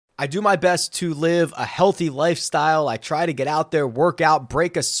I do my best to live a healthy lifestyle. I try to get out there, work out,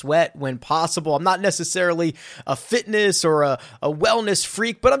 break a sweat when possible. I'm not necessarily a fitness or a wellness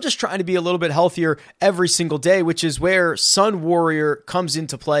freak, but I'm just trying to be a little bit healthier every single day, which is where Sun Warrior comes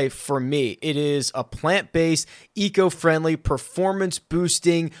into play for me. It is a plant-based, eco-friendly,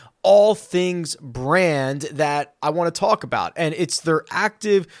 performance-boosting, all things brand that I want to talk about. And it's their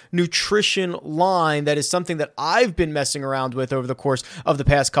active nutrition line that is something that I've been messing around with over the course of the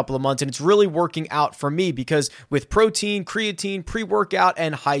past couple of months. And it's really working out for me because with protein, creatine, pre-workout,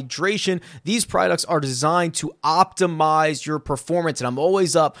 and hydration, these products are designed to optimize your performance. And I'm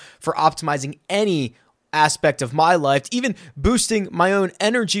always up for optimizing any aspect of my life, even boosting my own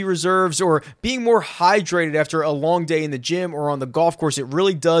energy reserves or being more hydrated after a long day in the gym or on the golf course. It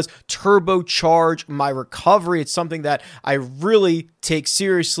really does turbocharge my recovery. It's something that I really take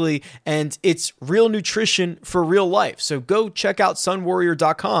seriously, and it's real nutrition for real life. So go check out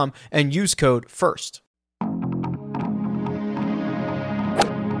sunwarrior.com and use code FIRST.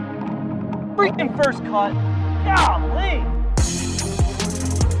 Freaking first cut. Golly.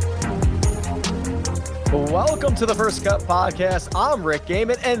 Welcome to the First Cut Podcast. I'm Rick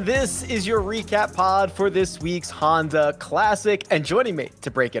Gaiman, and this is your recap pod for this week's Honda Classic. And joining me to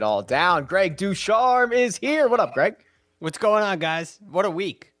break it all down, Greg Ducharme is here. What up, Greg? What's going on, guys? What a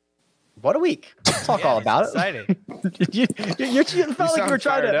week. What a week. Let's talk all about exciting. it. you felt like you were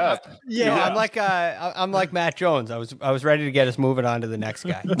trying to up. Yeah, no, I'm like Matt Jones. I was ready to get us moving on to the next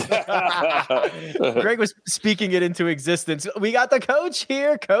guy. Greg was speaking it into existence. We got the coach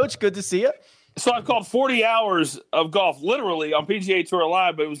here. Coach, good to see you. So I've called 40 hours of golf, literally, on PGA Tour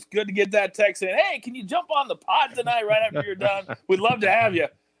Live, but it was good to get that text saying, hey, can you jump on the pod tonight right after you're done? We'd love to have you.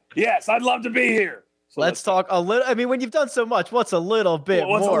 Yes, I'd love to be here. So let's talk a little. I mean, when you've done so much, what's a little bit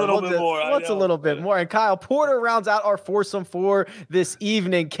more? What's a little bit more? And Kyle Porter rounds out our foursome for this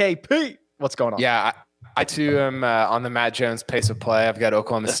evening. KP, what's going on? Yeah, I too am on the Matt Jones pace of play. I've got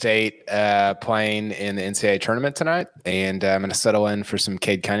Oklahoma State playing in the NCAA tournament tonight, and I'm going to settle in for some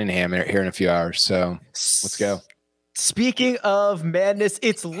Cade Cunningham here in a few hours. So let's go. Speaking of madness,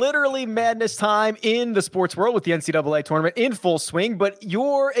 it's literally madness time in the sports world with the NCAA tournament in full swing, but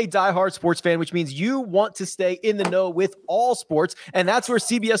you're a diehard sports fan, which means you want to stay in the know with all sports, and that's where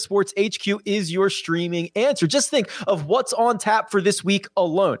CBS Sports HQ is your streaming answer. Just think of what's on tap for this week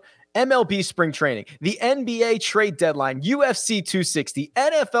alone. MLB spring training, the NBA trade deadline, UFC 260,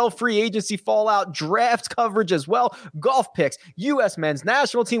 NFL free agency fallout, draft coverage as well, golf picks, U.S. men's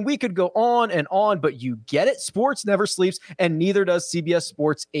national team. We could go on, but you get it. Sports never sleeps, and neither does CBS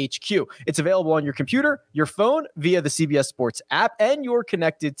Sports HQ. It's available on your computer, your phone, via the CBS Sports app, and your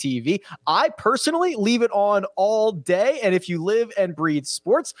connected TV. I personally leave it on all day, and if you live and breathe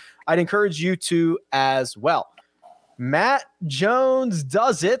sports, I'd encourage you to as well. Matt Jones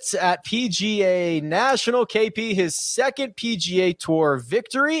does it at PGA National. KP, his second PGA Tour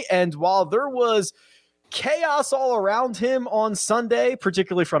victory. And while there was chaos all around him on Sunday,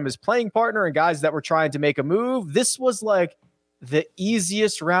 particularly from his playing partner and guys that were trying to make a move, this was like the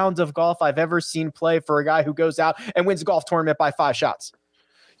easiest round of golf I've ever seen play for a guy who goes out and wins a golf tournament by 5 shots.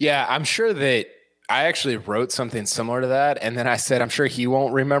 Yeah, I'm sure that I actually wrote something similar to that. And then I said, I'm sure he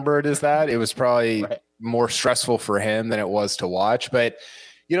won't remember it as that. It was probably more stressful for him than it was to watch. But,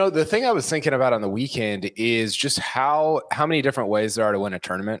 you know, the thing I was thinking about on the weekend is just how many different ways there are to win a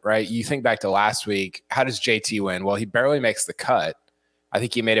tournament, right? You think back to last week, how does JT win? Well, he barely makes the cut. I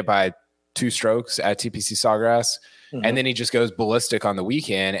think he made it by 2 strokes at TPC Sawgrass. Mm-hmm. And then he just goes ballistic on the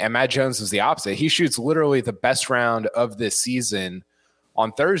weekend. And Matt Jones is the opposite. He shoots literally the best round of this season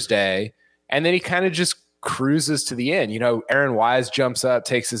on Thursday. And then he kind of just cruises to the end. You know, Aaron Wise jumps up,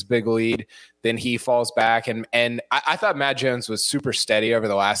 takes his big lead, then he falls back. And I thought Matt Jones was super steady over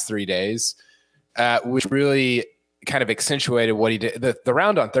the last 3 days, which really kind of accentuated what he did. The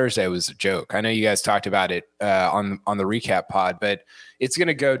round on Thursday was a joke. I know you guys talked about it on the recap pod, but it's going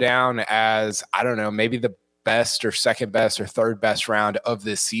to go down as, I don't know, maybe the best or second best or third best round of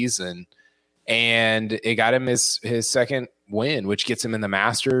this season. And it got him his second win, which gets him in the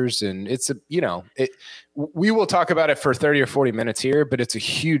Masters. And it's we will talk about it for 30 or 40 minutes here, but it's a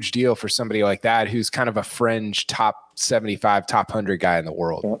huge deal for somebody like that, who's kind of a fringe top 75, top 100 guy in the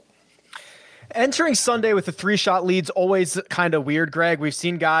world. Yep. Entering Sunday with a 3-shot lead's always kind of weird, Greg. We've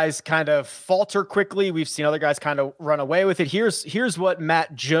seen guys kind of falter quickly. We've seen other guys kind of run away with it. Here's what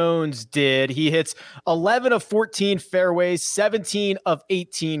Matt Jones did. He hits 11 of 14 fairways, 17 of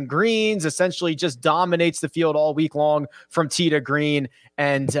 18 greens, essentially just dominates the field all week long from tee to green,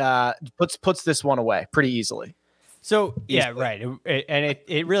 and puts this one away pretty easily. So, yeah, right. And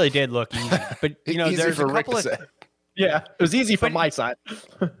it really did look easy. But, you know, there's a couple of – Yeah, it was easy from my side.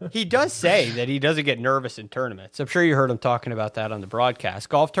 He does say that he doesn't get nervous in tournaments. I'm sure you heard him talking about that on the broadcast.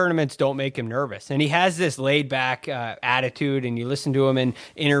 Golf tournaments don't make him nervous. And he has this laid back attitude, and you listen to him in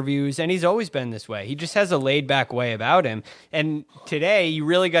interviews, and he's always been this way. He just has a laid back way about him. And today, you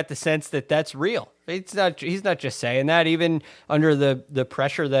really got the sense that that's real. He's not just saying that. Even under the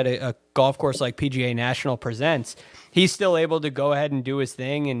pressure that a golf course like PGA National presents, he's still able to go ahead and do his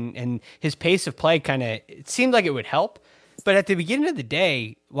thing. And his pace of play it seemed like it would help. But at the beginning of the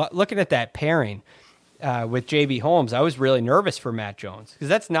day, looking at that pairing with JB Holmes, I was really nervous for Matt Jones because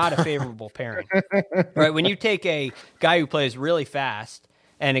that's not a favorable pairing. Right? When you take a guy who plays really fast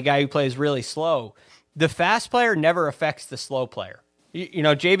and a guy who plays really slow, the fast player never affects the slow player. You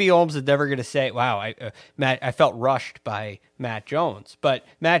know, JB Holmes is never going to say, wow, I felt rushed by Matt Jones. But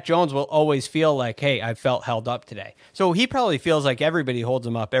Matt Jones will always feel like, hey, I felt held up today. So he probably feels like everybody holds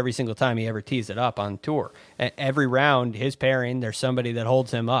him up every single time he ever tees it up on tour. Every round, his pairing, there's somebody that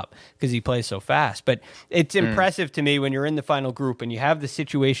holds him up because he plays so fast. But it's impressive to me when you're in the final group and you have the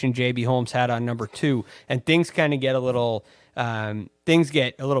situation JB Holmes had on number 2 and things kind of get a little... things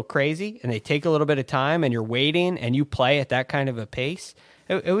get a little crazy and they take a little bit of time and you're waiting and you play at that kind of a pace.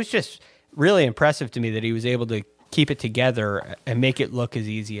 It was just really impressive to me that he was able to keep it together and make it look as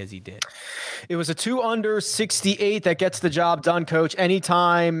easy as he did. It was a 2 under 68 that gets the job done, Coach.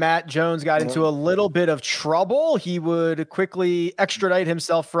 Anytime Matt Jones got into a little bit of trouble, he would quickly extradite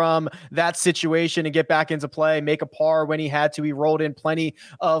himself from that situation and get back into play, make a par when he had to. He rolled in plenty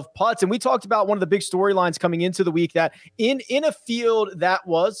of putts. And we talked about one of the big storylines coming into the week that in a field that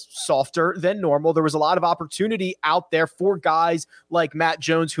was softer than normal, there was a lot of opportunity out there for guys like Matt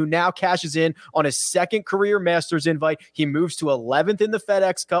Jones, who now cashes in on his second career Masters invite. He moves to 11th in the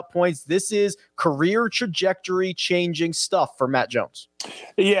FedEx Cup points. This is career trajectory changing stuff for Matt Jones.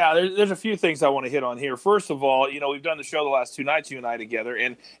 Yeah, there's a few things I want to hit on here. First of all, we've done the show the last 2 nights, you and I together,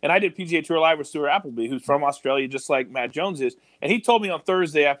 and I did PGA Tour Live with Stuart Appleby, who's from Australia, just like Matt Jones is. And he told me on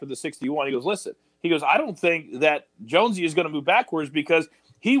Thursday after the 61, he goes, listen, I don't think that Jonesy is going to move backwards because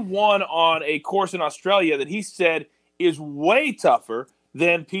he won on a course in Australia that he said is way tougher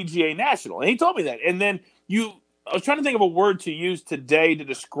than PGA National. And he told me that. And then I was trying to think of a word to use today to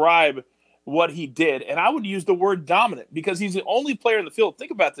describe what he did, and I would use the word dominant because he's the only player in the field,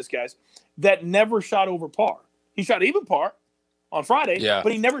 think about this, guys, that never shot over par. He shot even par on Friday,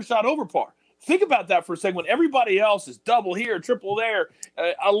 but he never shot over par. Think about that for a second. When everybody else is double here, triple there,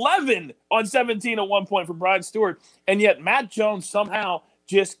 11 on 17 at one point for Brian Stewart, and yet Matt Jones somehow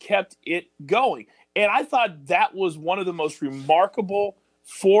just kept it going. And I thought that was one of the most remarkable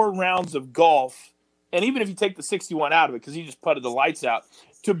 4 rounds of golf, and even if you take the 61 out of it because he just putted the lights out,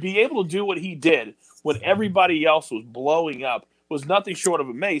 to be able to do what he did when everybody else was blowing up was nothing short of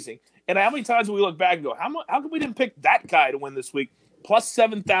amazing. And how many times do we look back and go, how come we didn't pick that guy to win this week? Plus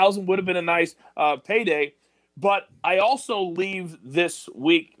 7,000 would have been a nice payday. But I also leave this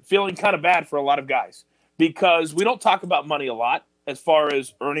week feeling kind of bad for a lot of guys because we don't talk about money a lot as far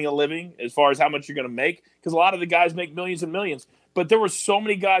as earning a living, as far as how much you're going to make, because a lot of the guys make millions and millions. But there were so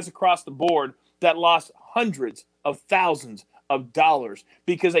many guys across the board that lost hundreds of thousands of dollars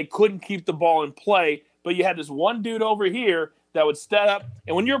because they couldn't keep the ball in play. But you had this one dude over here that would step up.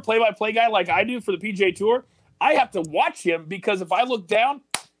 And when you're a play-by-play guy like I do for the PGA Tour, I have to watch him because if I look down,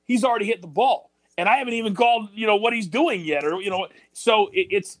 he's already hit the ball. And I haven't even called, what he's doing yet. So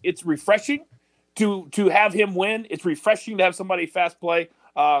it's refreshing to have him win. It's refreshing to have somebody fast play.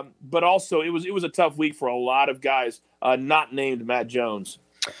 But also it was a tough week for a lot of guys not named Matt Jones.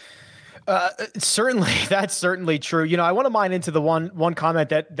 Certainly, that's certainly true. I want to mine into the one comment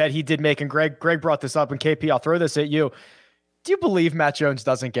that he did make, and Greg brought this up, and KP, I'll throw this at you. Do you believe Matt Jones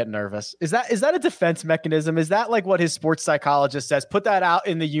doesn't get nervous? Is that a defense mechanism? Is that like what his sports psychologist says? Put that out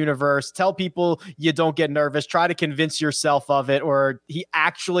in the universe. Tell people you don't get nervous. Try to convince yourself of it, or he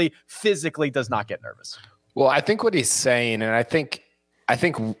actually physically does not get nervous. Well, I think what he's saying, and I think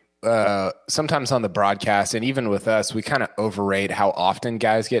sometimes on the broadcast and even with us, we kind of overrate how often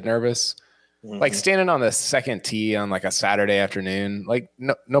guys get nervous. Mm-hmm. Like standing on the second tee on like a Saturday afternoon, like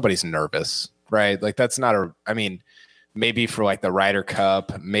nobody's nervous, right? Like that's not maybe for like the Ryder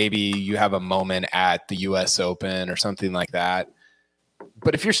Cup, maybe you have a moment at the US Open or something like that.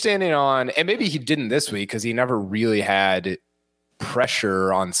 But if you're standing on, and maybe he didn't this week because he never really had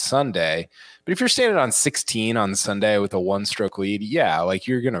pressure on Sunday, but if you're standing on 16 on Sunday with a 1-stroke lead, like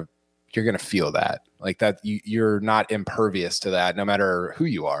you're gonna feel that, like that you're not impervious to that, no matter who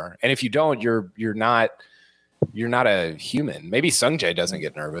you are. And if you don't, you're not a human. Maybe Sungjae doesn't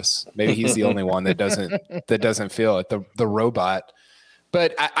get nervous. Maybe he's the only one that doesn't feel it. The robot.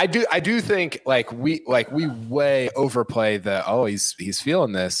 But I do think like we way overplay the he's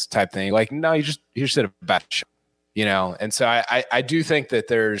feeling this type thing. Like no, he just did a bad shot, you know. And so I do think that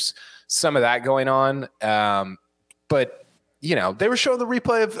there's some of that going on. But you know, they were showing the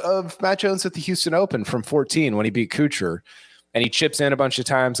replay of Matt Jones at the Houston Open from 14 when he beat Kuchar, and he chips in a bunch of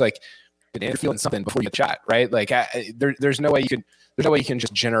times. Like you're feeling something before you get shot, right? Like there's no way you can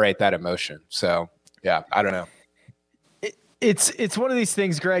just generate that emotion. So yeah, I don't know. It's one of these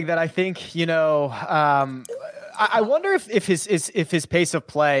things, Greg, that I think, you know, I wonder if his pace of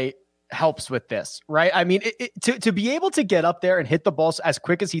play helps with this, right? I mean, to be able to get up there and hit the ball as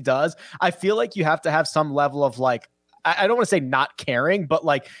quick as he does, I feel like you have to have some level of like, I don't want to say not caring, but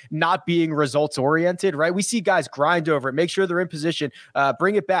like not being results oriented, right? We see guys grind over it, make sure they're in position,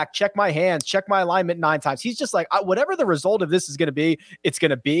 bring it back, check my hands, check my alignment 9 times. He's just like, whatever the result of this is going to be, it's going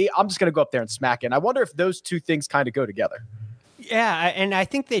to be. I'm just going to go up there and smack it. And I wonder if those two things kind of go together. Yeah, and I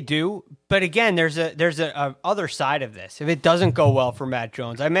think they do. But again, there's a other side of this. If it doesn't go well for Matt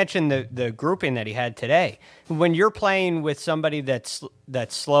Jones, I mentioned the grouping that he had today. When you're playing with somebody that's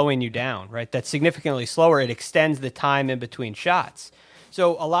slowing you down, right? That's significantly slower. It extends the time in between shots.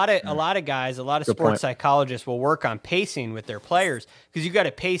 So a lot of guys, a lot of sports psychologists will work on pacing with their players because you got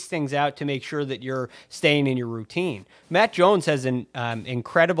to pace things out to make sure that you're staying in your routine. Matt Jones has an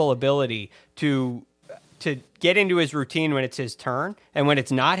incredible ability to get into his routine when it's his turn, and when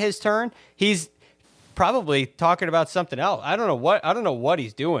it's not his turn, he's probably talking about something else. I don't know what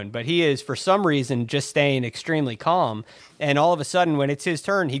he's doing, but he is for some reason just staying extremely calm. And all of a sudden, when it's his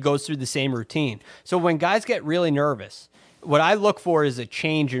turn, he goes through the same routine. So when guys get really nervous, what I look for is a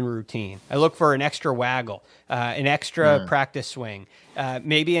change in routine. I look for an extra waggle, an extra practice swing,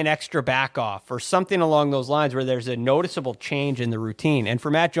 maybe an extra back off or something along those lines where there's a noticeable change in the routine. And for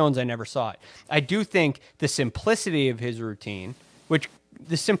Matt Jones, I never saw it. I do think the simplicity of his routine,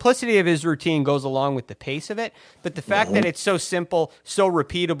 goes along with the pace of it, but the fact that it's so simple, so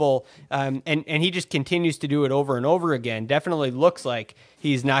repeatable, and he just continues to do it over and over again definitely looks like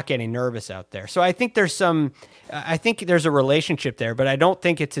he's not getting nervous out there. So I think there's a relationship there, but I don't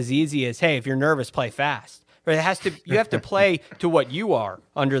think it's as easy as, hey, if you're nervous, play fast. But you have to play to what you are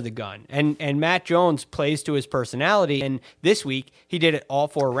under the gun. And Matt Jones plays to his personality, and this week he did it all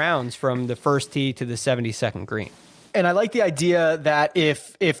 4 rounds from the first tee to the 72nd green. And I like the idea that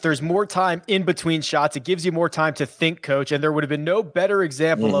if there's more time in between shots, it gives you more time to think, Coach. And there would have been no better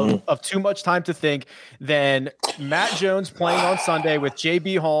example of too much time to think than Matt Jones playing on Sunday with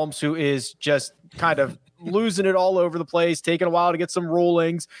JB Holmes, who is just kind of losing it all over the place, taking a while to get some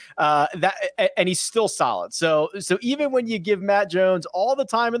rollings, and he's still solid. So even when you give Matt Jones all the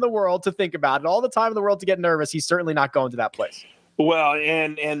time in the world to think about it, all the time in the world to get nervous, he's certainly not going to that place. Well,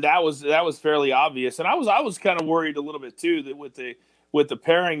 and that was fairly obvious, and I was kind of worried a little bit too that with the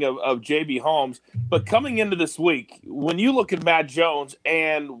pairing of JB Holmes. But coming into this week, when you look at Matt Jones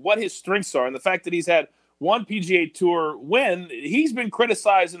and what his strengths are, and the fact that he's had one PGA Tour win, he's been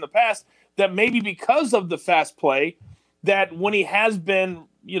criticized in the past that maybe because of the fast play, that when he has been,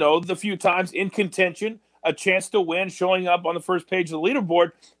 you know, the few times in contention, a chance to win, showing up on the first page of the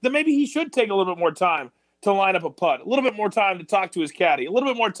leaderboard, that maybe he should take a little bit more time to line up a putt, a little bit more time to talk to his caddy, a little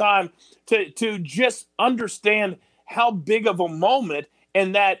bit more time to just understand how big of a moment,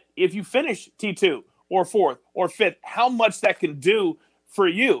 and that if you finish T2 or 4th or 5th, how much that can do for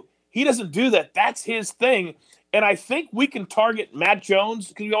you. He doesn't do that. That's his thing. And I think we can target Matt Jones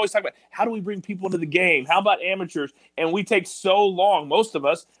because we always talk about how do we bring people into the game? How about amateurs? And we take so long, most of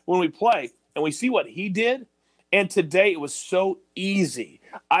us, when we play, and we see what he did. And today it was so easy.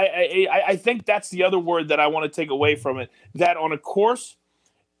 I think that's the other word that I want to take away from it, that on a course,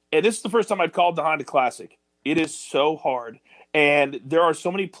 and this is the first time I've called the Honda Classic, it is so hard. And there are so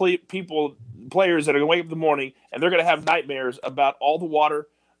many players that are going to wake up in the morning and they're going to have nightmares about all the water,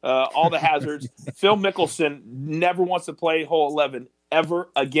 all the hazards. Phil Mickelson never wants to play hole 11 ever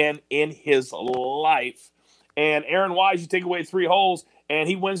again in his life. And Aaron Wise, you take away 3 holes, and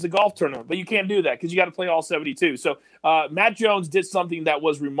he wins the golf tournament. But you can't do that because you got to play all 72. So Matt Jones did something that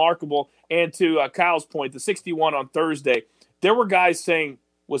was remarkable. And to Kyle's point, the 61 on Thursday, there were guys saying,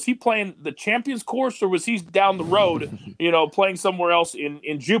 was he playing the Champions Course or was he down the road, playing somewhere else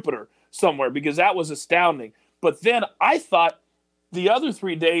in Jupiter somewhere? Because that was astounding. But then I thought the other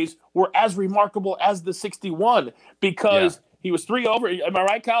 3 days were as remarkable as the 61 because he was 3 over. Am I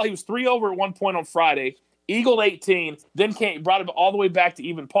right, Kyle? He was 3 over at one point on Friday. Eagled 18, then brought him all the way back to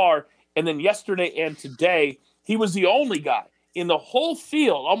even par. And then yesterday and today, he was the only guy in the whole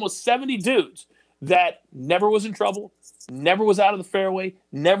field, almost 70 dudes, that never was in trouble, never was out of the fairway,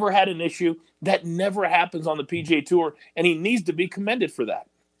 never had an issue. That never happens on the PGA Tour, and he needs to be commended for that.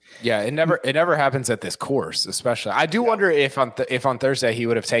 Yeah, it never happens at this course, especially. I do wonder if on Thursday he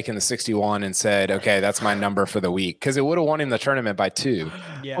would have taken the 61 and said, "Okay, that's my number for the week," because it would have won him the tournament by 2.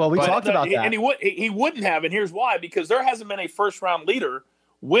 Yeah. Well, we talked about that, and he wouldn't have, and here's why: because there hasn't been a first round leader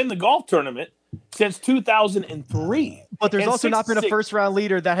win the golf tournament since 2003. But there's also not been a first round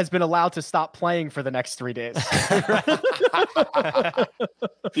leader that has been allowed to stop playing for the next 3 days.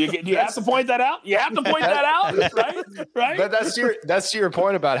 Do you have to point that out? You have to point that out, right? But that's to your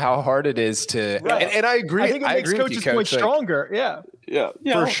point about how hard it is to. Right. And I agree. I think it makes agree coaches' with you, point Coach. stronger. Yeah.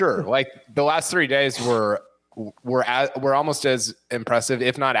 For sure. Like the last 3 days were almost as impressive,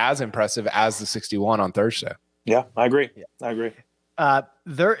 if not as impressive, as the 61 on Thursday. Yeah, I agree. I agree. I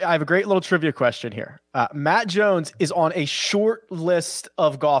have a great little trivia question here. Matt Jones is on a short list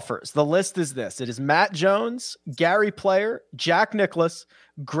of golfers. The list is this. It is Matt Jones, Gary Player, Jack Nicklaus,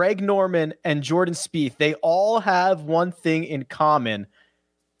 Greg Norman, and Jordan Spieth. They all have one thing in common.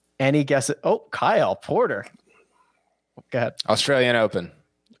 Any guesses? Oh, Kyle Porter. Go ahead. Australian Open.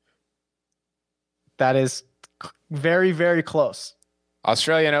 That is very, very close.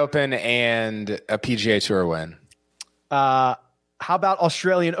 Australian Open and a PGA Tour win. How about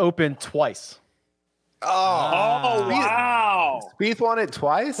Australian Open twice? Oh, wow. Spieth won it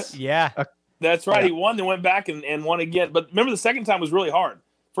twice? Yeah. That's right. He won, then went back and won again. But remember, the second time was really hard.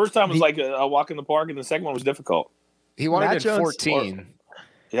 First time was like a walk in the park, and the second one was difficult. He won it in 14.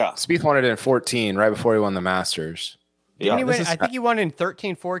 Yeah. Spieth won it in 14, right before he won the Masters. Didn't he win? I think he won in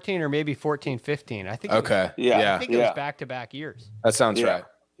 13, 14, or maybe 14, 15. I think. Okay. I think it was back-to-back years. That sounds right.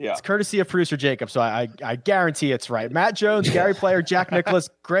 Yeah. It's courtesy of producer Jacob, so I guarantee it's right. Matt Jones, Gary Player, Jack Nicklaus,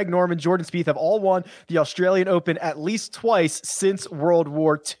 Greg Norman, Jordan Spieth have all won the Australian Open at least twice since World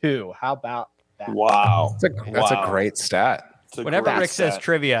War II. How about that? Wow. That's a great stat. Whenever Rick says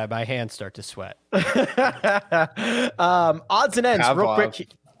trivia, my hands start to sweat. Odds and ends, real quick.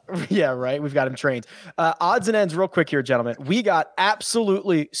 Yeah, right. We've got him trained. Odds and ends real quick here, gentlemen. We got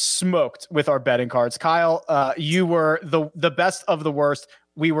absolutely smoked with our betting cards. Kyle, you were the best of the worst.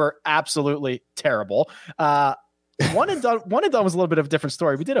 We were absolutely terrible. One and done was a little bit of a different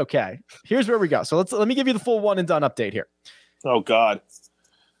story. We did okay. Here's where we go. So let me give you the full one and done update here. Oh God.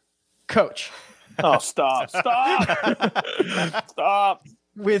 Coach. Oh, stop.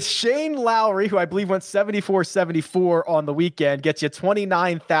 With Shane Lowry, who I believe went 74-74 on the weekend, gets you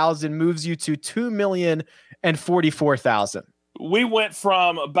 29,000, moves you to 2,044,000. We went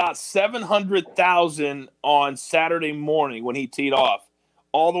from about 700,000 on Saturday morning when he teed off,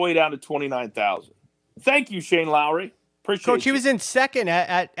 all the way down to 29,000. Thank you, Shane Lowry. Appreciate Coach, you. he was in second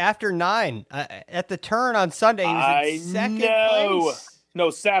at after 9 at the turn on Sunday. He was in second place. No,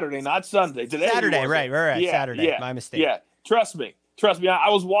 Saturday, not Sunday. Today Saturday, right. Yeah, Saturday. Yeah, my mistake. Yeah, trust me. I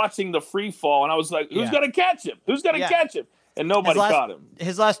was watching the free fall, and I was like, "Who's going to catch him? Who's going to catch him?" And nobody caught him.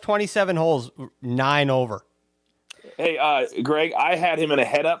 His last 27 holes, 9 over. Hey, Greg, I had him in a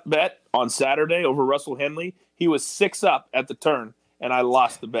head-up bet on Saturday over Russell Henley. He was 6 up at the turn, and I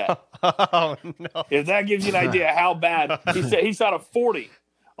lost the bet. Oh, no. If that gives you an idea how bad, he shot a 40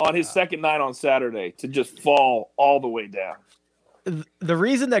 on his second night on Saturday to just fall all the way down. The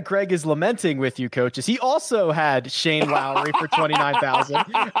reason that Greg is lamenting with you, Coach, is he also had Shane Lowry for 29,000.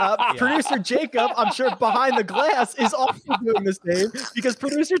 Producer Jacob, I'm sure behind the glass, is also doing the same because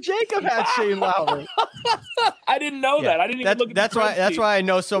producer Jacob had Shane Lowry. I didn't know that. I didn't even look at that's why. That's why I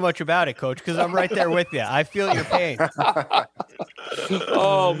know so much about it, Coach, because I'm right there with you. I feel your pain.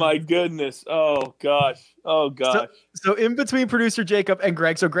 Oh my goodness! Oh gosh! So in between producer Jacob and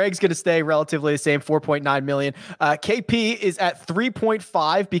Greg, so Greg's going to stay relatively the same, 4.9 million. KP is at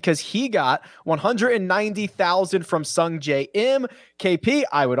 3.5 because he got 190,000 from Sung J M. KP,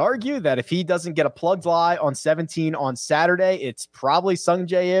 I would argue that if he doesn't get a plugged lie on 17 on Saturday, it's probably Sung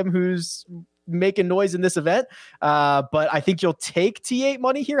J M who's making noise in this event. But I think you'll take T8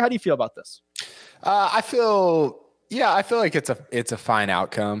 money here. How do you feel about this? I feel like it's a fine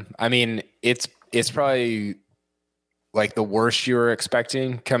outcome. I mean, it's probably like the worst you were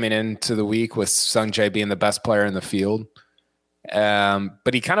expecting coming into the week with Sung Jae being the best player in the field.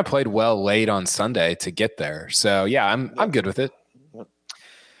 But he kind of played well late on Sunday to get there. So yeah, I'm good with it.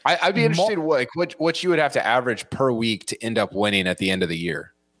 I'd be interested what you would have to average per week to end up winning at the end of the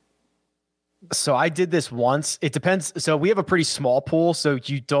year. So I did this once. It depends. So we have a pretty small pool, so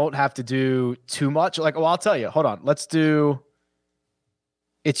you don't have to do too much. I'll tell you. Hold on. Let's do.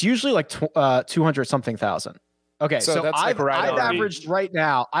 It's usually like 200 something thousand. Okay, so I've averaged right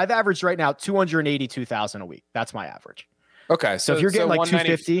now 282,000 a week. That's my average. Okay, so if you're getting like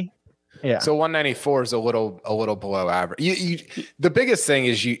 250, Yeah. So 194 is a little below average. The biggest thing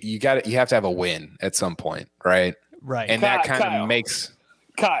is you have to have a win at some point, right? Right. And that kind of makes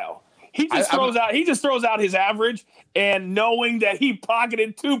Kyle. He just throws out his average, and knowing that he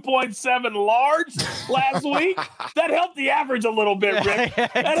pocketed 2.7 large last week, that helped the average a little bit, Rick.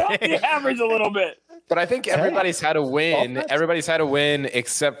 That helped the average a little bit. But I think everybody's had a win. Everybody's had a win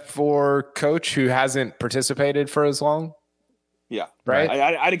except for Coach, who hasn't participated for as long. Yeah. Right.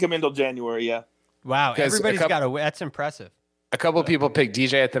 I didn't come in until January. Yeah. Wow. Everybody's got a win. That's impressive. A couple of people picked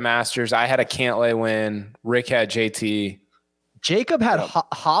DJ at the Masters. I had a Cantlay win. Rick had JT. Jacob had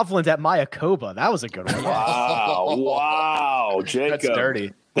Hovland at Mayakoba. That was a good one. Wow, Jacob. That's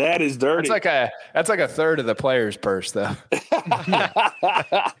dirty. That is dirty. That's like a third of the player's purse, though.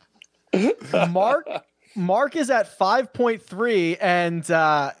 Mark is at 5.3, and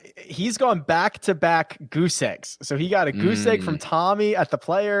he's gone back-to-back goose eggs. So he got a goose egg from Tommy at the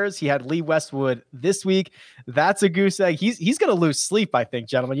Players. He had Lee Westwood this week. That's a goose egg. He's going to lose sleep, I think,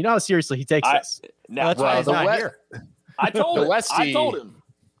 gentlemen. You know how seriously he takes this. That's why he's not here. I told him,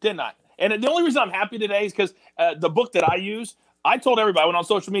 didn't I? And the only reason I'm happy today is because the book that I use, I told everybody, I went on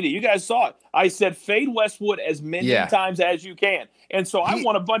social media. You guys saw it. I said, fade Westwood as many times as you can. And so I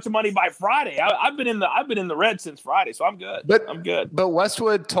won a bunch of money by Friday. I've been in the red since Friday, so I'm good. I'm good. But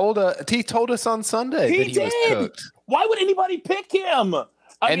Westwood told us on Sunday that he was cooked. Why would anybody pick him?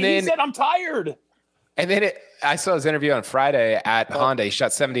 He said, I'm tired. And then I saw his interview on Friday at Honda. He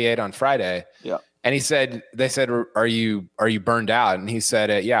shot 78 on Friday. Yeah. And they said, are you burned out? And he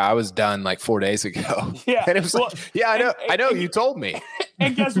said, yeah, I was done like 4 days ago. Yeah. And it was I know, you told me.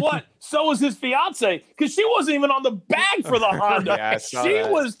 And guess what? So was his fiance, because she wasn't even on the bag for the Honda. She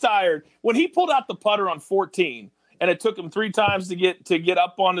was tired. When he pulled out the putter on 14 and it took him 3 times to get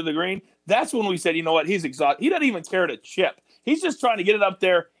up onto the green, that's when we said, you know what? He's exhausted. He doesn't even care to chip. He's just trying to get it up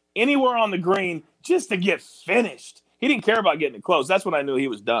there anywhere on the green just to get finished. He didn't care about getting it close. That's when I knew he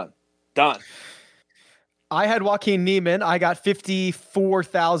was done. I had Joaquin Niemann. I got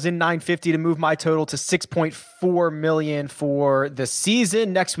 $54,950 to move my total to $6.4 million for the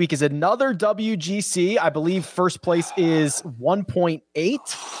season. Next week is another WGC. I believe first place is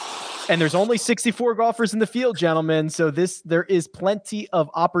 1.8. And there's only 64 golfers in the field, gentlemen. So there is plenty of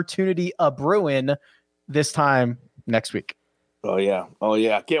opportunity brewing this time next week. Oh, yeah.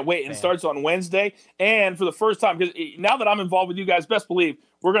 Can't wait. And it starts on Wednesday. And for the first time, because now that I'm involved with you guys, best believe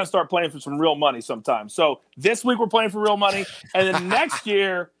we're going to start playing for some real money sometime. So this week we're playing for real money. And then next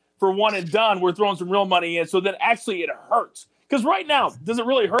year for one and done, we're throwing some real money in. So that actually it hurts. Because right now, does it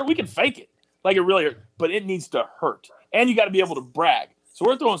really hurt? We can fake it like it really hurts. But it needs to hurt. And you got to be able to brag. So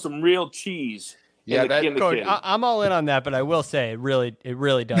we're throwing some real cheese. Yeah, Coach, I'm all in on that, but I will say it really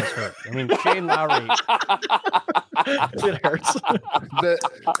does hurt. I mean, Shane Lowry, it hurts.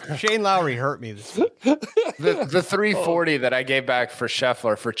 Shane Lowry hurt me this week. The 340 that I gave back for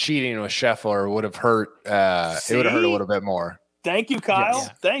Scheffler for cheating with Scheffler would have hurt. It would have hurt a little bit more. Thank you, Kyle.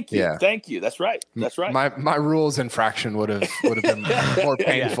 Yes. Thank you. Yeah. Thank you. That's right. My rules infraction would have been more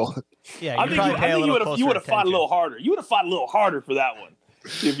painful. Yeah, I think you would have fought a little harder. You would have fought a little harder for that one.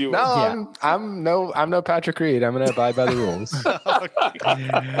 I'm no Patrick Reed. I'm going to abide by the rules.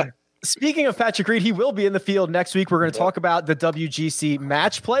 Speaking of Patrick Reed, he will be in the field next week. We're going to talk about the WGC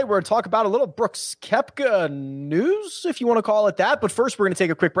match play. We're going to talk about a little Brooks Koepka news, if you want to call it that. But first, we're going to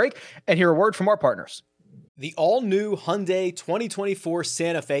take a quick break and hear a word from our partners. The all-new Hyundai 2024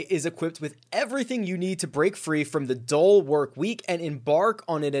 Santa Fe is equipped with everything you need to break free from the dull work week and embark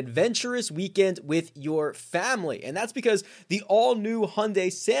on an adventurous weekend with your family. And that's because the all-new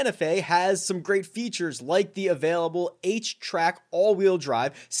Hyundai Santa Fe has some great features like the available H-Track all-wheel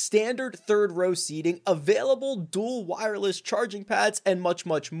drive, standard third-row seating, available dual wireless charging pads, and much,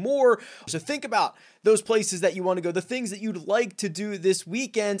 much more. So think about those places that you want to go, the things that you'd like to do this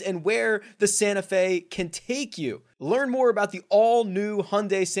weekend, and where the Santa Fe can take you. Learn more about the all-new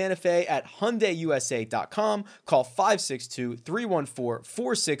Hyundai Santa Fe at HyundaiUSA.com. Call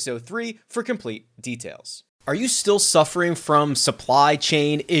 562-314-4603 for complete details. Are you still suffering from supply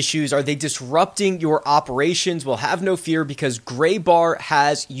chain issues? Are they disrupting your operations? Well, have no fear, because Gray Bar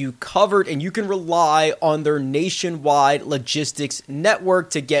has you covered, and you can rely on their nationwide logistics network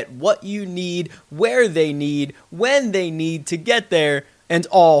to get what you need, where they need, when they need to get there, and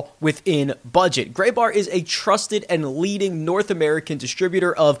all within budget. Gray Bar is a trusted and leading North American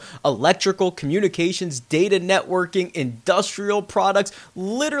distributor of electrical, communications, data networking, industrial products,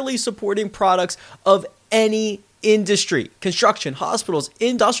 literally supporting products of any industry, construction, hospitals,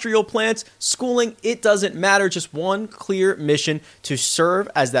 industrial plants, schooling, it doesn't matter. Just one clear mission to serve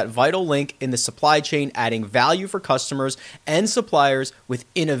as that vital link in the supply chain, adding value for customers and suppliers with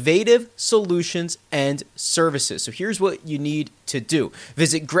innovative solutions and services. So here's what you need to do.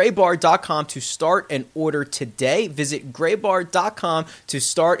 Visit graybar.com to start and order today. Visit graybar.com to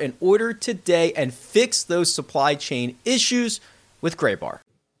start and order today and fix those supply chain issues with Graybar.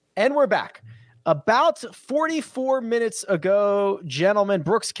 And we're back. About 44 minutes ago, gentlemen,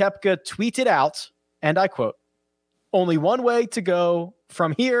 Brooks Koepka tweeted out, and I quote, "Only one way to go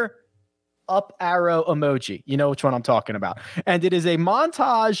from here, up arrow emoji." You know which one I'm talking about. And it is a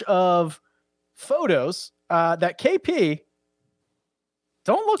montage of photos that KP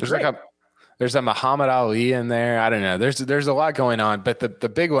don't look great. There's a Muhammad Ali in there. I don't know. There's a lot going on, but the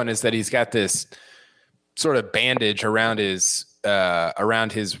big one is that he's got this sort of bandage around his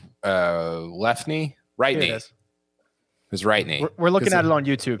left knee, right knee. His right knee. We're looking at it on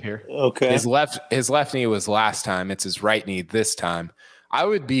YouTube here. Okay. His left knee was last time. It's his right knee this time. I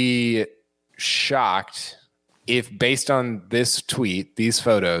would be shocked if, based on this tweet, these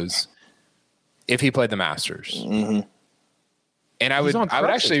photos, if he played the Masters. Mm-hmm. And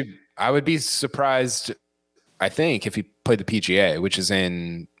I would be surprised, I think, if he played the PGA, which is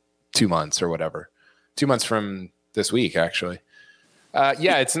in 2 months or whatever. 2 months from this week, actually.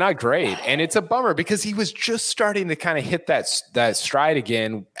 Yeah, it's not great. And it's a bummer because he was just starting to kind of hit that stride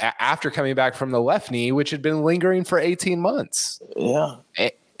again after coming back from the left knee, which had been lingering for 18 months. Yeah.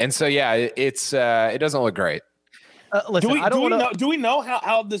 And so, yeah, it doesn't look great. Listen, do we know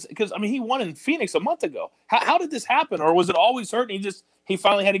how this, because I mean, he won in Phoenix a month ago. How did this happen? Or was it always hurt and he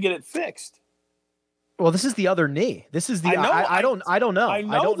finally had to get it fixed? Well, this is the other knee. This is the, I don't know. I don't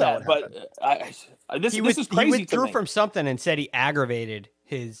know that, but this is crazy. He withdrew from something and said he aggravated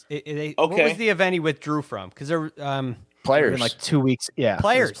his. Okay. What was the event he withdrew from? Because there players in like 2 weeks. Yeah,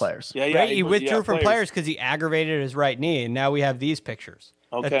 players. Yeah. Right? He withdrew from players because he aggravated his right knee, and now we have these pictures.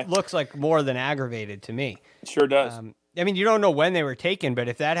 Okay, it looks like more than aggravated to me. It sure does. I mean, you don't know when they were taken, but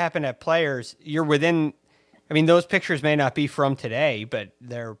if that happened at players, you're within. I mean, those pictures may not be from today, but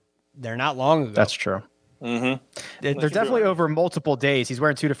they're not long ago. That's true. Mm-hmm. They're definitely over multiple days. He's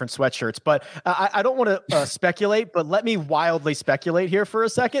wearing two different sweatshirts, but I don't want to speculate, but let me wildly speculate here for a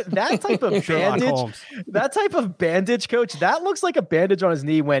second. That type of bandage, coach, that looks like a bandage on his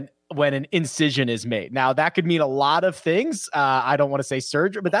knee when an incision is made. Now that could mean a lot of things. I don't want to say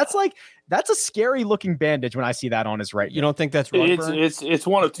surgery, but that's a scary looking bandage when I see that on his right. You don't think that's right? It's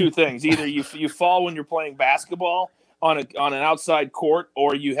one of two things. Either you fall when you're playing basketball on an outside court,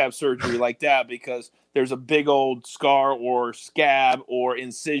 or you have surgery like that because there's a big old scar or scab or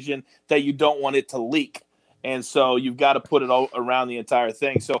incision that you don't want it to leak. And so you've got to put it all around the entire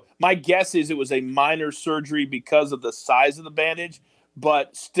thing. So my guess is it was a minor surgery because of the size of the bandage,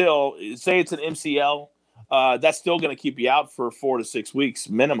 but still, say it's an MCL, that's still going to keep you out for 4 to 6 weeks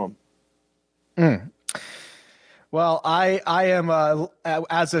minimum. Well, I am,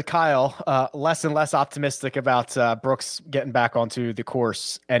 as a Kyle, less and less optimistic about Brooks getting back onto the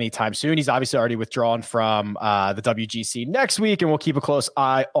course anytime soon. He's obviously already withdrawn from the WGC next week, and we'll keep a close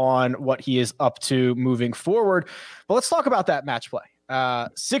eye on what he is up to moving forward. But let's talk about that match play.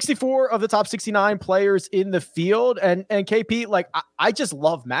 64 of the top 69 players in the field. And KP, like, I just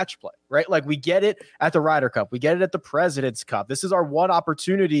love match play, right? Like, we get it at the Ryder Cup. We get it at the President's Cup. This is our one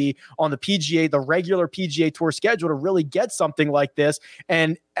opportunity on the PGA, the regular PGA Tour schedule, to really get something like this.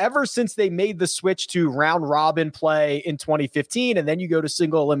 And ever since they made the switch to round robin play in 2015, and then you go to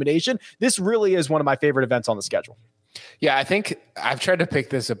single elimination, this really is one of my favorite events on the schedule. Yeah, I think I've tried to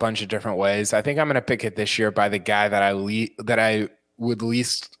pick this a bunch of different ways. I think I'm going to pick it this year by the guy that I would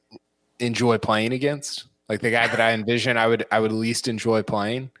least enjoy playing against, like the guy that I envision I would least enjoy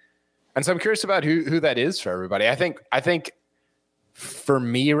playing. And so I'm curious about who that is for everybody. I think for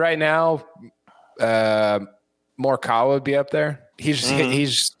me right now, Morikawa would be up there. He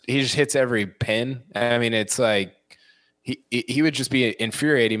just hits every pin. I mean, it's like he would just be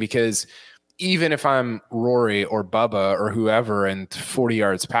infuriating because even if I'm Rory or Bubba or whoever and 40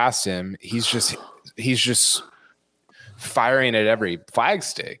 yards past him, he's just firing at every flag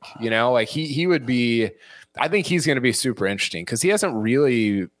stick, like he would be. I think he's going to be super interesting because he hasn't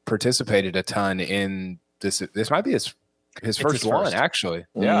really participated a ton in this. This might be his first one, actually.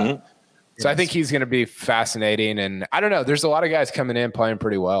 Mm-hmm. Yeah. So yes. I think he's going to be fascinating. And I don't know, there's a lot of guys coming in playing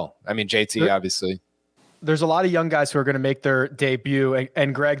pretty well. I mean, JT, obviously. There's a lot of young guys who are going to make their debut.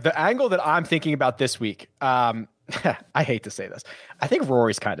 And Greg, the angle that I'm thinking about this week, I hate to say this. I think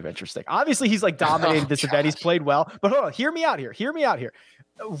Rory's kind of interesting. Obviously, he's like dominated this event. He's played well, but hold on, hear me out here.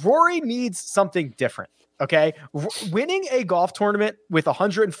 Rory needs something different. Okay. Winning a golf tournament with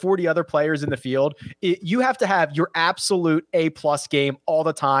 140 other players in the field, you have to have your absolute A+ game all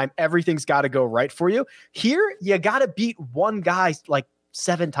the time. Everything's got to go right for you. Here, you got to beat one guy like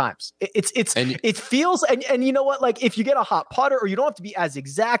 7 times. It feels, and you know what? Like if you get a hot putter or you don't have to be as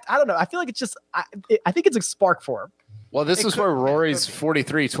exact, I don't know. I feel like it's just, I think it's a spark for him. Well, this is where Rory's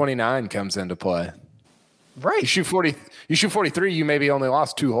 43-29 comes into play. Right. You shoot 43, you maybe only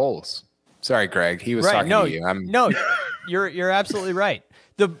lost 2 holes. Sorry, Greg. He was talking to you. No, you're absolutely right.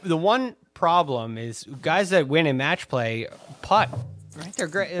 The one problem is guys that win in match play putt. Right, they're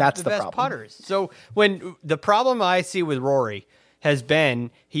great. That's the best problem. putters. So when the problem I see with Rory has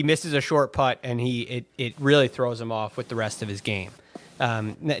been he misses a short putt and it really throws him off with the rest of his game.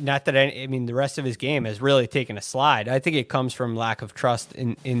 Not that I mean the rest of his game has really taken a slide. I think it comes from lack of trust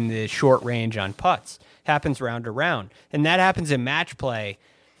in the short range on putts. Happens round to round, and that happens in match play.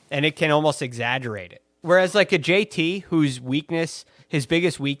 And it can almost exaggerate it. Whereas like a JT, whose his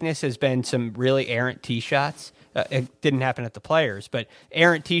biggest weakness has been some really errant tee shots. It didn't happen at the Players, but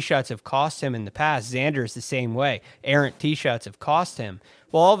errant tee shots have cost him in the past. Xander is the same way. Errant tee shots have cost him.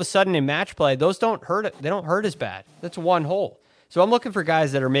 Well, all of a sudden in match play, those don't hurt it. They don't hurt as bad. That's one hole. So I'm looking for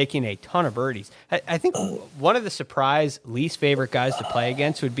guys that are making a ton of birdies. I think one of the surprise least favorite guys to play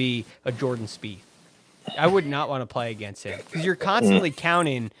against would be a Jordan Spieth. I would not want to play against him because you're constantly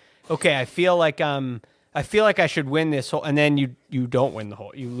counting. Okay, I feel like I should win this hole, and then you don't win the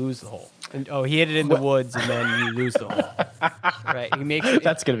hole. You lose the hole. And he hit it in the woods, and then you lose the hole. Right? He makes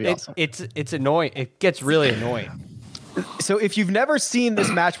that's gonna be awesome. It's annoying. It gets really annoying. So if you've never seen this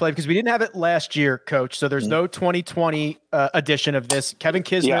match play, because we didn't have it last year, Coach, so there's no 2020 edition of this. Kevin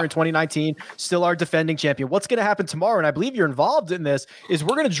Kisner in 2019, still our defending champion. What's going to happen tomorrow, and I believe you're involved in this, is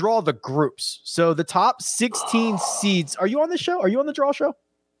we're going to draw the groups. So the top 16 seeds. Are you on the show? Are you on the draw show?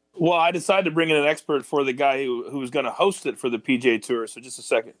 Well, I decided to bring in an expert for the guy who was going to host it for the PGA Tour. So just a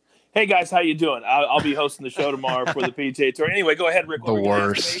second. Hey, guys, how you doing? I'll be hosting the show tomorrow for the PGA Tour. Anyway, go ahead, Rick. The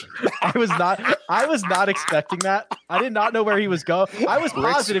worst. I was not expecting that. I did not know where he was going. I was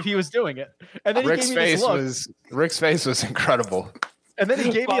positive he was doing it. And then Rick's face was incredible. And then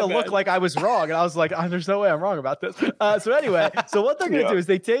he gave me a look like I was wrong. And I was like, there's no way I'm wrong about this. So anyway, so what they're going to do is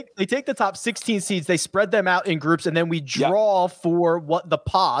they take the top 16 seeds, they spread them out in groups, and then we draw for what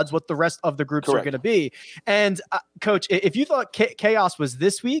the rest of the groups are going to be. And Coach, if you thought chaos was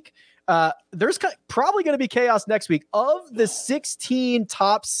this week, there's probably going to be chaos next week. Of the 16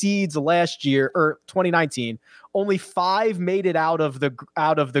 top seeds last year or 2019, only 5 made it out of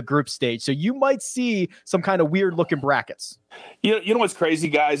the group stage. So you might see some kind of weird looking brackets. You know what's crazy,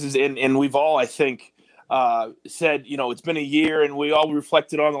 guys, is and we've all, I think, said, it's been a year, and we all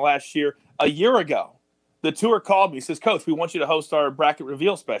reflected on the last year. A year ago, the tour called me, says, Coach, we want you to host our bracket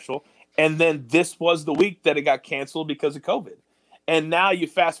reveal special. And then this was the week that it got canceled because of COVID. And now you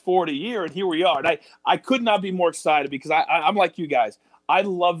fast forward a year, and here we are. And I could not be more excited because I'm like you guys. I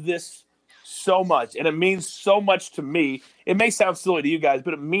love this so much, and it means so much to me. It may sound silly to you guys,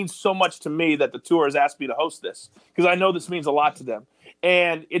 but it means so much to me that the tour has asked me to host this because I know this means a lot to them.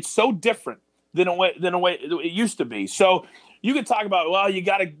 And it's so different than a way it used to be. So you can talk about, well, you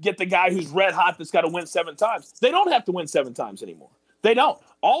got to get the guy who's red hot that's got to win 7 times. They don't have to win 7 times anymore. They don't.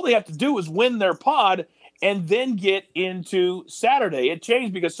 All they have to do is win their pod and then get into Saturday. It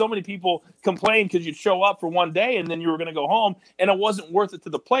changed because so many people complained because you'd show up for one day and then you were going to go home, and it wasn't worth it to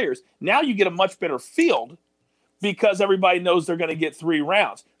the players. Now you get a much better field because everybody knows they're going to get 3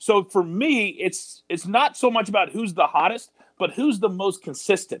 rounds. So for me, it's not so much about who's the hottest, but who's the most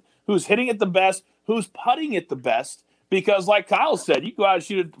consistent, who's hitting it the best, who's putting it the best. Because like Kyle said, you go out and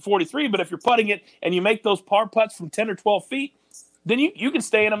shoot at 43, but if you're putting it and you make those par putts from 10 or 12 feet, then you can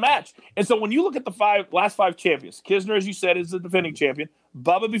stay in a match. And so when you look at the last 5 champions, Kisner, as you said, is the defending champion.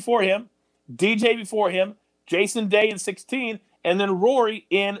 Bubba before him, DJ before him, Jason Day in 16, and then Rory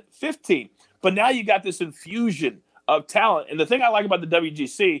in 15. But now you got this infusion of talent. And the thing I like about the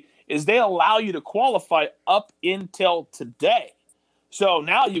WGC is they allow you to qualify up until today. So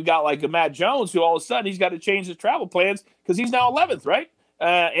now you've got like a Matt Jones who all of a sudden he's got to change his travel plans because he's now 11th, right?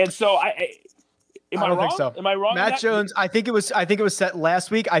 And so Am I don't wrong? think so. Am I wrong? Matt Jones, I think it was set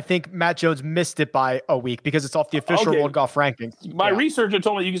last week. I think Matt Jones missed it by a week because it's off the official World Golf rankings. My researcher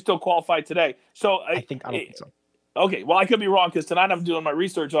told me you can still qualify today. So I don't think so. Okay, well, I could be wrong because tonight I'm doing my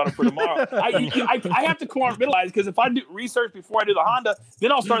research on it for tomorrow. I have to compartmentalize because if I do research before I do the Honda,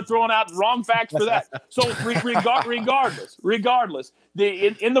 then I'll start throwing out wrong facts for that. So regardless,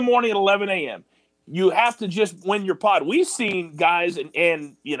 in the morning at 11 a.m., you have to just win your pod. We've seen guys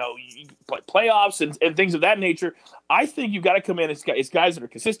and you know, playoffs and things of that nature. I think you've got to come in. It's guys that are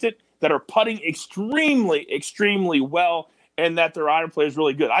consistent, that are putting extremely, extremely well, and that their iron play is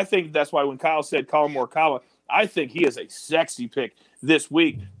really good. I think that's why when Kyle said Colin Morikawa, I think he is a sexy pick this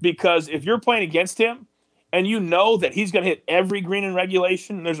week, because if you're playing against him and you know that he's going to hit every green in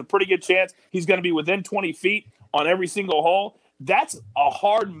regulation, there's a pretty good chance he's going to be within 20 feet on every single hole. That's a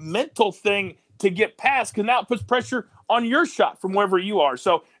hard mental thing to get past, because now it puts pressure on your shot from wherever you are.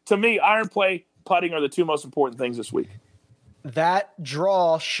 So to me, iron play, putting are the two most important things this week. That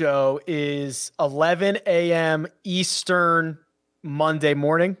draw show is 11 a.m. Eastern Monday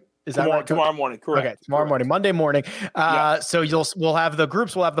morning. Is that right? Tomorrow morning, correct. Okay, tomorrow morning, Monday morning. So we'll have the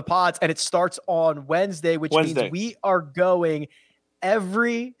groups, we'll have the pods, and it starts on Wednesday, which means we are going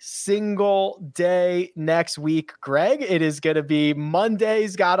every single day next week, Greg. It is going to be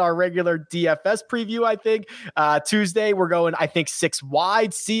Monday's got our regular DFS preview, I think. Tuesday, we're going, I think, 6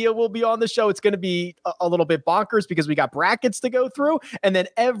 wide. Sia will be on the show. It's going to be a little bit bonkers because we got brackets to go through. And then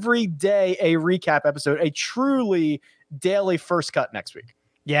every day, a recap episode, a truly daily first cut next week.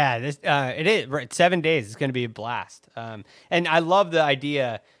 Yeah, this it is right. 7 days. It's going to be a blast. And I love the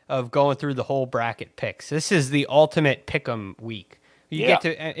idea of going through the whole bracket picks. This is the ultimate pick'em week. You get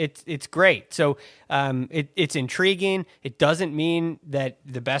to it's great. So it's intriguing. It doesn't mean that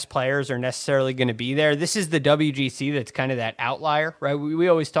the best players are necessarily going to be there. This is the WGC that's kind of that outlier, right? We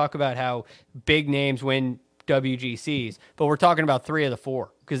always talk about how big names win WGCs, but we're talking about 3 of the 4,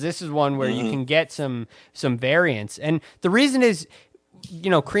 because this is one where you can get some variance. And the reason is,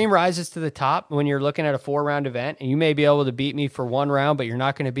 you know, cream rises to the top when you're looking at a 4-round event, and you may be able to beat me for 1 round, but you're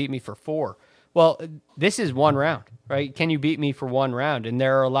not going to beat me for 4. Well, this is 1 round, right? Can you beat me for 1 round? And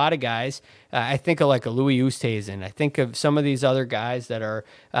there are a lot of guys. I think of like a Louis Oosthuizen. I think of some of these other guys that are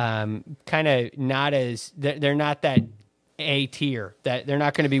kind of not as, they're not that A tier, that they're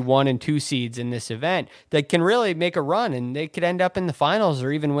not going to be 1 and 2 seeds in this event, that can really make a run, and they could end up in the finals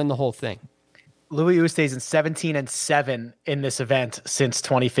or even win the whole thing. Louis Oosthuizen 17-7 in this event since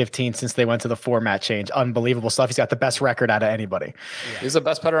 2015, since they went to the format change. Unbelievable stuff. He's got the best record out of anybody. Yeah. He's the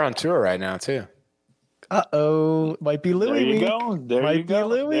best putter on tour right now, too. Might be Louis week. Might be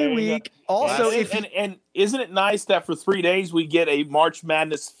Louis week. Also, and isn't it nice that for 3 days we get a March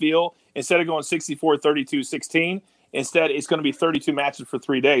Madness feel? Instead of going 64, 32, 16, instead it's going to be 32 matches for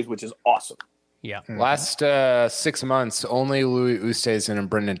 3 days, which is awesome. Yeah. Last 6 months, only Louis Oosthuizen and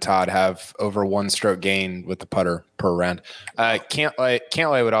Brendan Todd have over 1 stroke gain with the putter per round.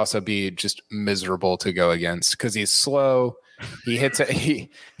 Cantlay would also be just miserable to go against because he's slow. He hits it.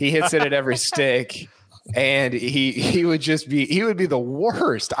 He hits it at every stick, and he would be the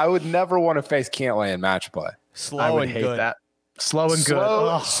worst. I would never want to face Cantlay in match play. I would hate that. Slow and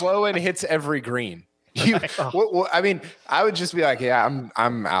good. Slow and hits every green. I mean, I would just be like, yeah,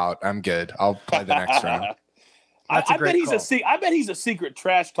 I'm out. I'm good. I'll play the next round. I bet he's a secret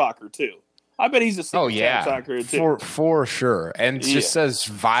trash talker too. I bet he's a secret trash talker too. For sure. And just says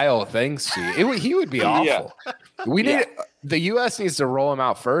vile things to you. He would be awful. We need the US needs to roll him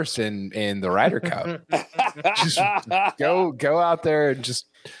out first in the Ryder Cup. Just go out there and just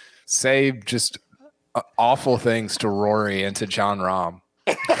say just awful things to Rory and to John Rahm.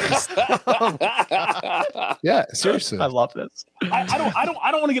 Yeah, seriously. I love this. I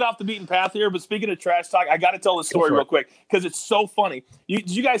don't want to get off the beaten path here, but speaking of trash talk, I got to tell the story real quick because it's so funny. Did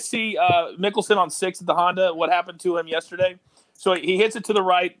you guys see Mickelson on 6 at the Honda? What happened to him yesterday? So he hits it to the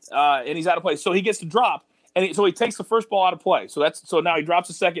right, and he's out of play. So he gets to drop, and so he takes the first ball out of play. So now he drops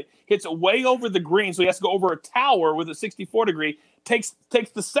the second, hits it way over the green. So he has to go over a tower with a 64 degree. Takes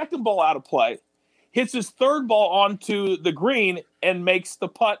the second ball out of play. Hits his third ball onto the green and makes the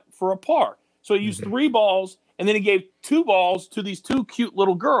putt for a par. So he used 3 balls, and then he gave 2 balls to these 2 cute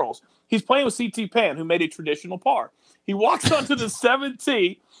little girls. He's playing with CT Pan, who made a traditional par. He walks onto the 7th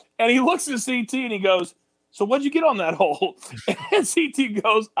tee, and he looks at CT, and he goes, so what'd you get on that hole? And CT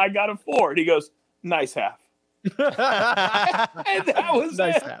goes, I got a 4. And he goes, nice half. And that was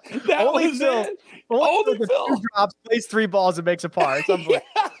nice it. half. That Only was Phil. it. Only Phil drops, plays 3 balls, and makes a par. It's unbelievable.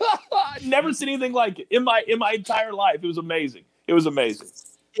 Never seen anything like it in my entire life. It was amazing. It was amazing.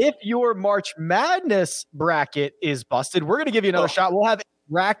 If your March Madness bracket is busted, we're going to give you another shot. We'll have a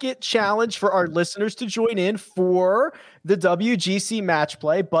bracket challenge for our listeners to join in for the WGC match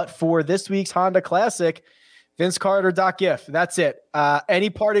play. But for this week's Honda Classic, Vince Carter, .gif. That's it. Any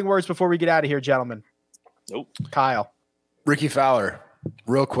parting words before we get out of here, gentlemen? Nope. Kyle. Ricky Fowler,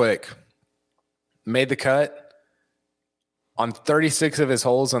 real quick, made the cut on 36 of his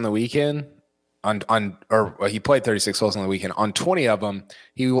holes on the weekend. he played 36 holes on the weekend. On 20 of them,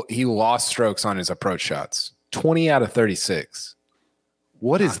 he lost strokes on his approach shots. 20 out of 36.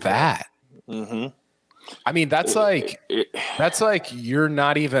 What is that? Mm-hmm. I mean, that's like you're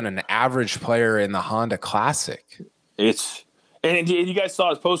not even an average player in the Honda Classic. And you guys saw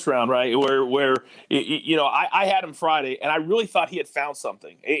his post round, right? Where I had him Friday, and I really thought he had found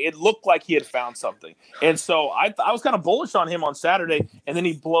something. It looked like he had found something, and so I was kind of bullish on him on Saturday, and then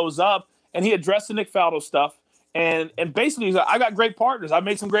he blows up, and he addressed the Nick Faldo stuff, and basically he's like, I got great partners, I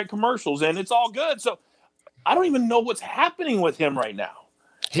made some great commercials, and it's all good. So I don't even know what's happening with him right now.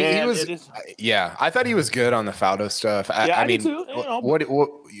 He was, I thought he was good on the Faldo stuff. I mean, too, what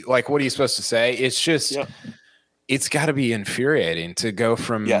are you supposed to say? It's just. Yeah. It's got to be infuriating to go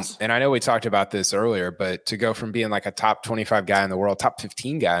from, and I know we talked about this earlier, but to go from being like a top 25 guy in the world, top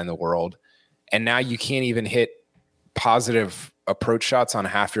 15 guy in the world, and now you can't even hit positive approach shots on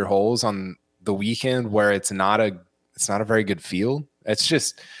half your holes on the weekend where it's not a very good field. It's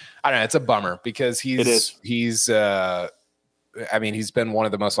just, I don't know. It's a bummer because he's been one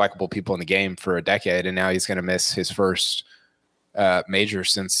of the most likable people in the game for a decade, and now he's going to miss his first major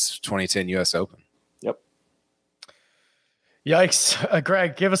since 2010 U.S. Open. Yikes.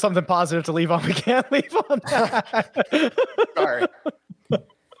 Greg, give us something positive to leave on. We can't leave on that. Sorry.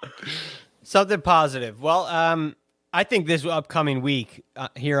 Something positive. Well, I think this upcoming week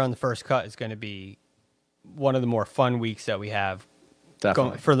here on the First Cut is going to be one of the more fun weeks that we have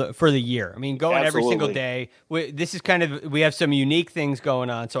going for the year. I mean, going every single day. We have some unique things going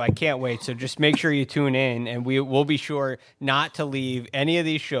on, so I can't wait. So just make sure you tune in, and we'll be sure not to leave any of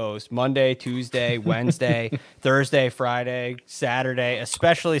these shows Monday, Tuesday, Wednesday, Thursday, Friday, Saturday,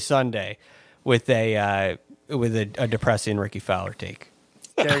 especially Sunday, with a depressing Ricky Fowler take.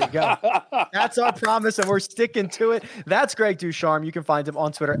 There you go. That's our promise, and we're sticking to it. That's Greg Ducharme. You can find him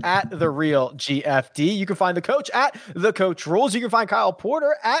on Twitter at @TheRealGFD. You can find the coach at TheCoachRules. You can find Kyle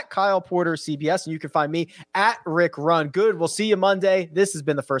Porter at Kyle Porter CBS, and you can find me at Rick Run Good. We'll see you Monday. This has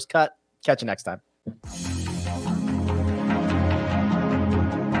been The First Cut. Catch you next time.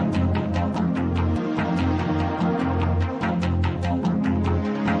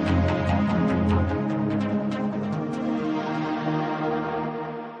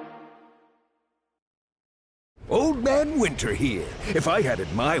 Old Man Winter here. If I had it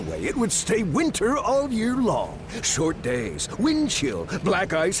my way, it would stay winter all year long. Short days, wind chill,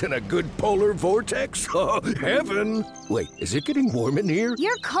 black ice, and a good polar vortex. Oh, heaven! Wait, is it getting warm in here?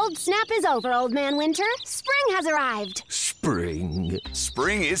 Your cold snap is over, Old Man Winter. Spring has arrived. Spring.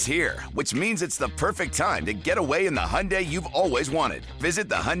 Spring is here, which means it's the perfect time to get away in the Hyundai you've always wanted. Visit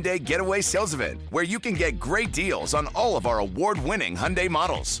the Hyundai Getaway Sales Event, where you can get great deals on all of our award-winning Hyundai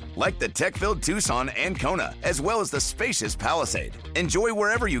models, like the tech-filled Tucson and Kona, as well as the spacious Palisade. Enjoy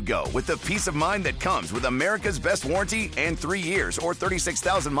wherever you go with the peace of mind that comes with America's best warranty and 3 years or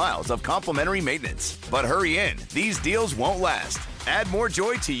 36,000 miles of complimentary maintenance. But hurry in, these deals won't last. Add more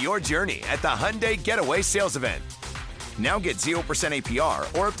joy to your journey at the Hyundai Getaway Sales Event. Now get 0% APR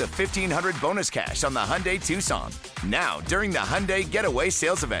or up to $1,500 bonus cash on the Hyundai Tucson. Now during the Hyundai Getaway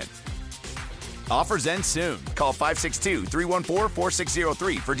Sales Event. Offers end soon. Call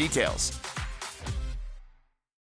 562-314-4603 for details.